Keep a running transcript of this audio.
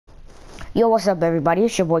Yo, what's up everybody?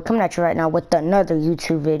 It's your boy coming at you right now with another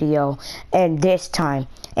YouTube video, and this time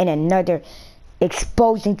in another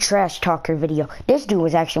exposing trash talker video. This dude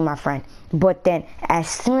was actually my friend, but then as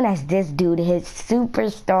soon as this dude hit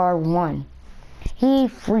Superstar 1, he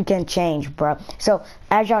freaking changed, bro. So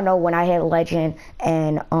as y'all know, when I hit Legend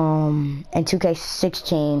and in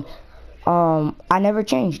 2K16, I never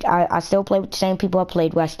changed. I still play with the same people I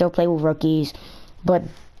played with. I still play with rookies, but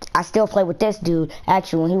I still play with this dude,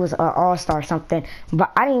 actually, when he was an all-star or something,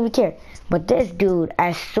 but I didn't even care. But this dude,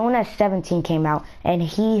 as soon as 17 came out and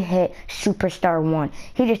he hit Superstar 1,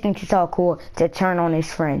 he just thinks it's all cool to turn on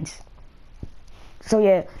his friends. So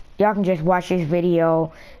yeah, y'all can just watch this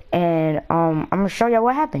video, and I'm gonna show y'all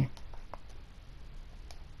what happened.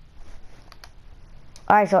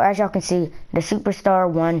 Alright, so as y'all can see, the Superstar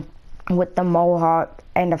 1 with the mohawk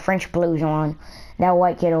and the French blues on, that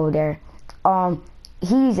white kid over there,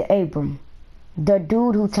 he's Abram, the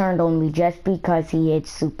dude who turned on me just because he hit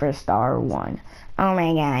Superstar 1. Oh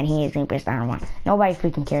my god, he hit Superstar 1. Nobody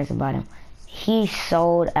freaking cares about him. He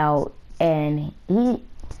sold out, and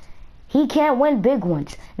he can't win big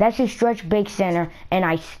ones. That's his stretch big center, and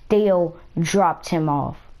I still dropped him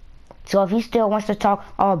off. So if he still wants to talk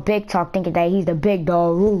all big talk, thinking that he's the big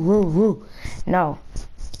dog, woo, woo, woo. No.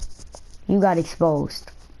 You got exposed.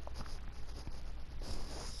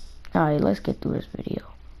 Alright, let's get through this video.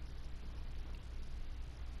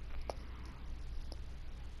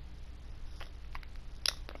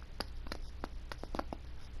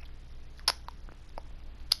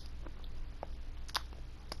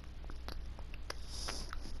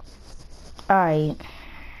 Alright.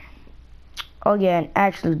 Oh yeah, and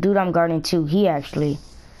actually, dude I'm guarding too,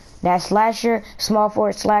 that slasher, small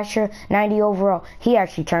forward slasher, 90 overall, he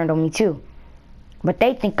actually turned on me too. But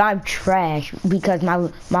they think I'm trash because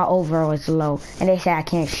my overall is low. And they say I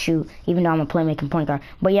can't shoot, even though I'm a playmaking point guard.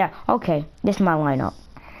 But yeah, okay, this is my lineup.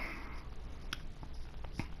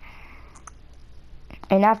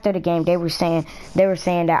 And after the game, they were saying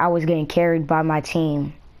that I was getting carried by my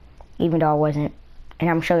team, even though I wasn't. And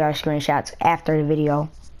I'm gonna show y'all screenshots after the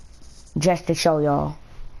video, just to show y'all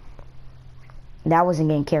that I wasn't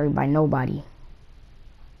getting carried by nobody.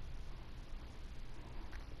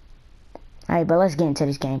 Alright, but let's get into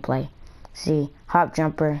this gameplay. See, hop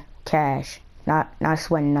jumper, cash, not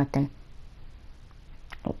sweating nothing.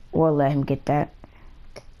 We'll let him get that.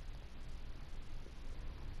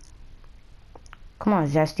 Come on,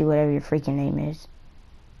 Zesty, whatever your freaking name is.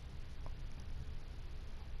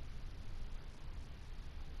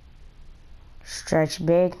 Stretch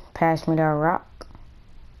big, pass me that rock.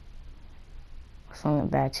 That's only a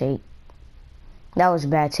bad take. That was a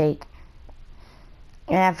bad take.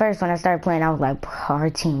 And at first when I started playing, I was like, our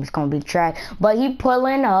team is going to be trash. But he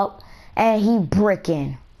pulling up and he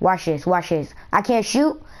bricking. Watch this, watch this. I can't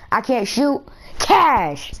shoot. I can't shoot.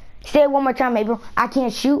 Cash. Say it one more time, April. I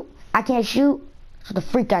can't shoot. I can't shoot. That's what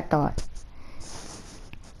the freak I thought.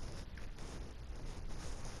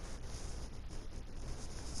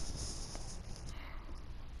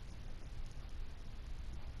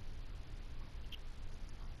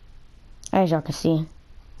 As y'all can see,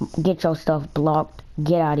 get your stuff blocked.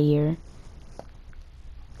 Get out of here.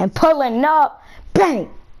 And pulling up. Bang.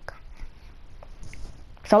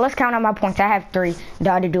 So let's count out my points. I have 3.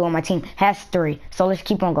 The other dude on my team has 3. So let's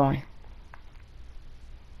keep on going.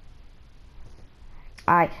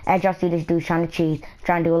 Alright, as y'all see, this dude trying to cheese.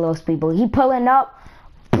 Trying to do a little speed boost. He pulling up.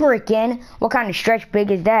 Bricking. What kind of stretch big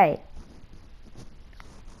is that?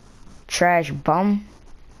 Trash bum.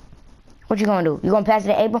 What you gonna do? You gonna pass it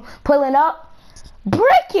to Abram? Pulling up.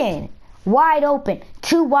 Bricking. Wide open.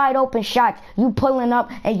 2 wide open shots. You pulling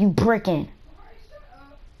up and you bricking.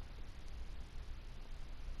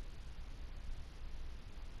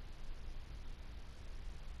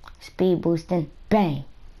 Speed boosting. Bang.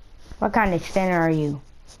 What kind of center are you?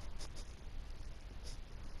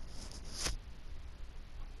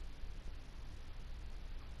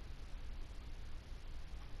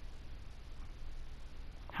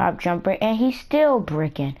 Hop jumper, and he's still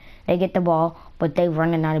bricking. They get the ball, but they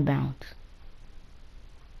running out of bounds.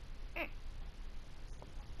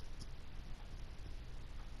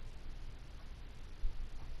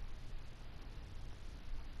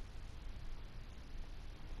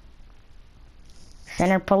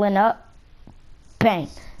 Center pulling up. Bang.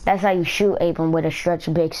 That's how you shoot, Abram, with a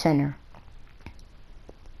stretch big center.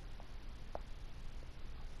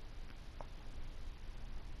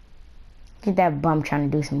 Look at that bum trying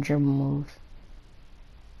to do some dribble moves.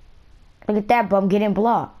 Look at that bum getting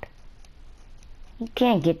blocked. You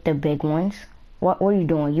can't get the big ones. What are you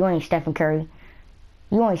doing? You ain't Stephen Curry.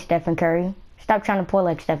 You ain't Stephen Curry. Stop trying to pull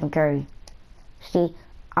like Stephen Curry. See,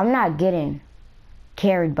 I'm not getting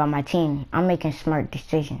carried by my team. I'm making smart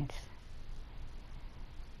decisions.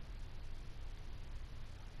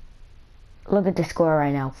 Look at the score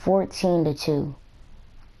right now, 14-2.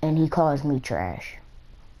 And he calls me trash.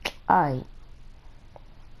 Alright.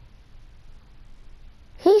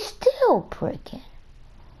 He's still pricking.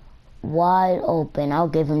 Wide open. I'll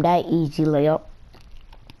give him that easy layup.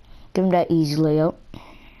 Give him that easy layup.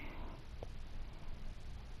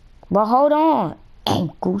 But hold on.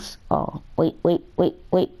 Ankles. Oh, wait.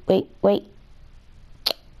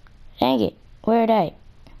 Dang it. Where are they?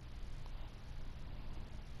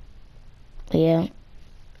 Yeah.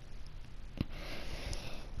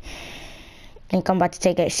 Think I'm about to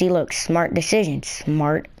take it. See, look. Smart decisions.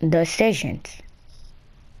 Smart decisions.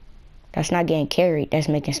 That's not getting carried. That's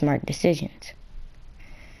making smart decisions.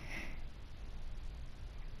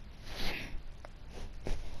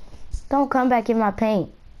 Don't come back in my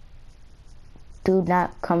paint. Do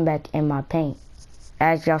not come back in my paint.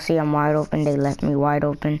 As y'all see, I'm wide open. They left me wide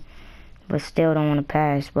open. But still don't want to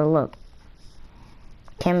pass. But look.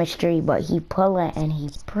 Chemistry. But he pulling and he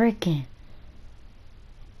bricking.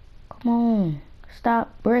 Come on.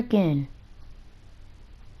 Stop bricking.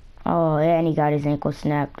 Oh, and he got his ankle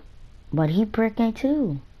snapped. But he bricking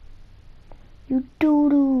too. You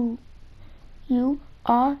doo-doo. You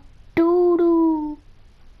are doo-doo.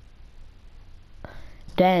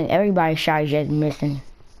 Dang, everybody's shot is just missing.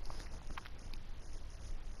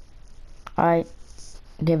 Alright.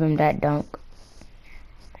 Give him that dunk.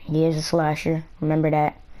 He is a slasher. Remember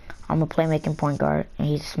that. I'm a playmaking point guard. And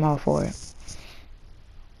he's a small forward.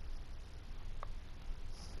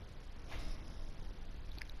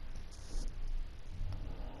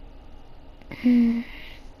 He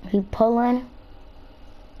pulling.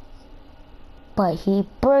 But he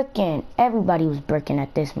bricking. Everybody was bricking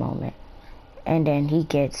at this moment. And then he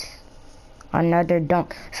gets another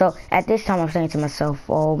dunk. So at this time I'm saying to myself,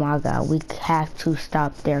 oh my god, we have to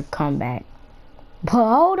stop their comeback. But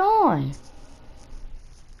hold on.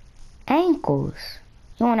 Ankles.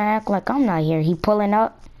 You wanna act like I'm not here. He pulling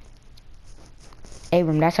up.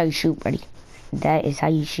 Abram, that's how you shoot, buddy. That is how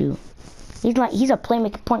you shoot. He's a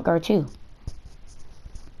playmaking point guard too.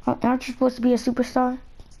 Aren't you supposed to be a superstar?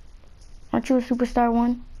 Aren't you a superstar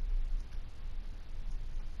one?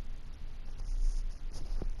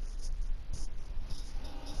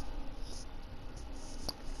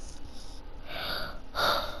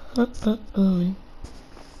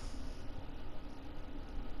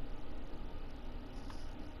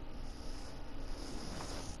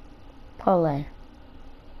 Pulling.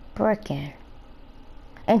 Bricking.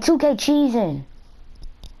 And 2K cheesing.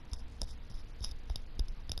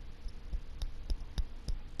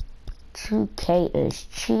 K is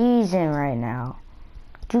cheesing right now.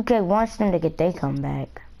 2K wants them to get their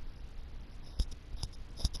comeback.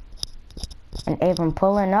 And Abram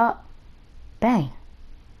pulling up. Bang.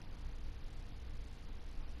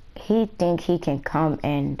 He think he can come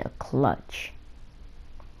in the clutch.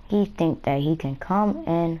 He think that he can come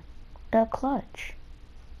in the clutch.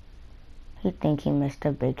 He think he missed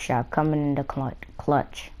a big shot coming in the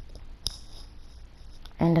clutch.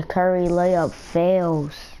 And the Curry layup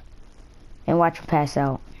fails. And watch him pass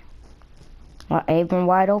out. While Abram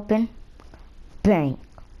wide open. Bang.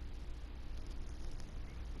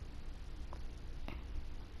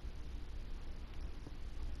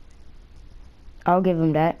 I'll give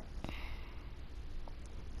him that.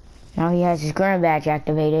 Now he has his green badge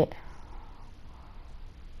activated.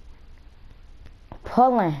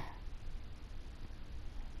 Pulling.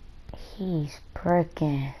 He's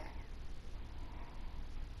pricking.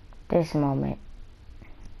 This moment.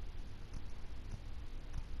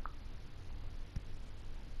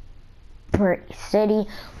 Brick City,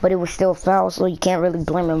 but it was still foul, so you can't really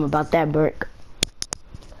blame him about that brick.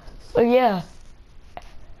 But yeah.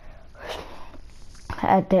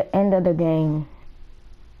 At the end of the game,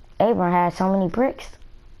 Abram had so many bricks,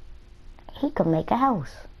 he could make a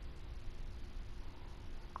house.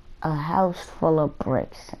 A house full of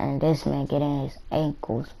bricks, and this man getting his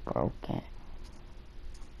ankles broken.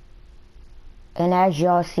 And as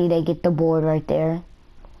y'all see, they get the board right there.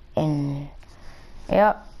 And,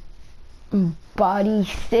 yep, Body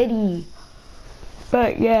City.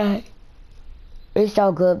 But yeah, it's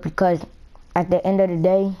all good because at the end of the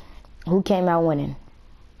day, who came out winning?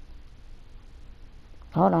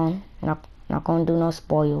 Hold on, not gonna do no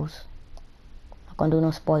spoils. Not gonna do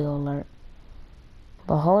no spoil alert.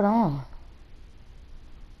 But hold on.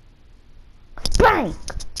 Bang!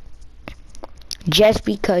 Just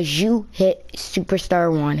because you hit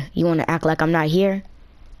Superstar 1, you wanna act like I'm not here?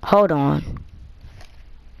 Hold on.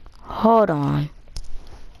 Hold on.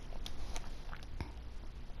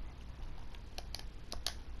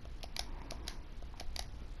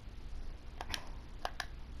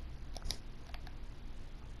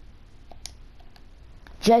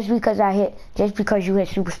 Just because you hit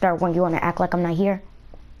superstar 1, you want to act like I'm not here?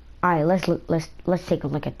 Alright, let's take a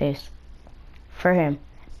look at this. For him,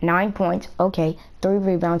 9 points, okay, 3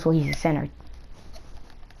 rebounds, well, he's a center.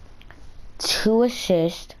 2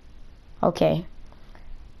 assists, okay.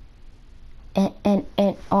 And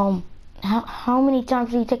how many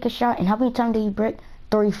times did he take a shot? And how many times did he break?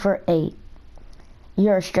 3 for 8.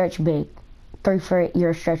 You're a stretch big. 3 for 8,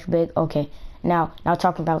 you're a stretch big, okay. Now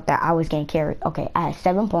talking about that, I was getting carried. Okay, I had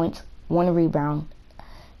 7 points, 1 rebound,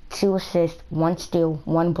 2 assists, 1 steal,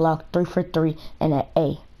 1 block, 3 for 3, and an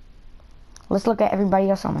A. Let's look at everybody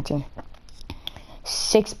else on my team.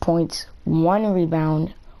 6 points, 1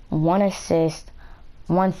 rebound, 1 assist,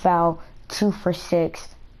 1 foul, 2 for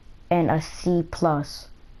 6, and a C+.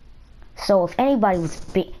 So if anybody was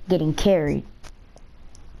getting carried,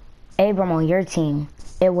 Abram, on your team,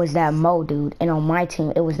 it was that Mo dude, and on my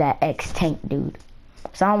team, it was that X-Tank dude.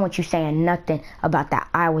 So I don't want you saying nothing about that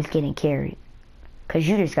I was getting carried, because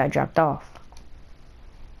you just got dropped off.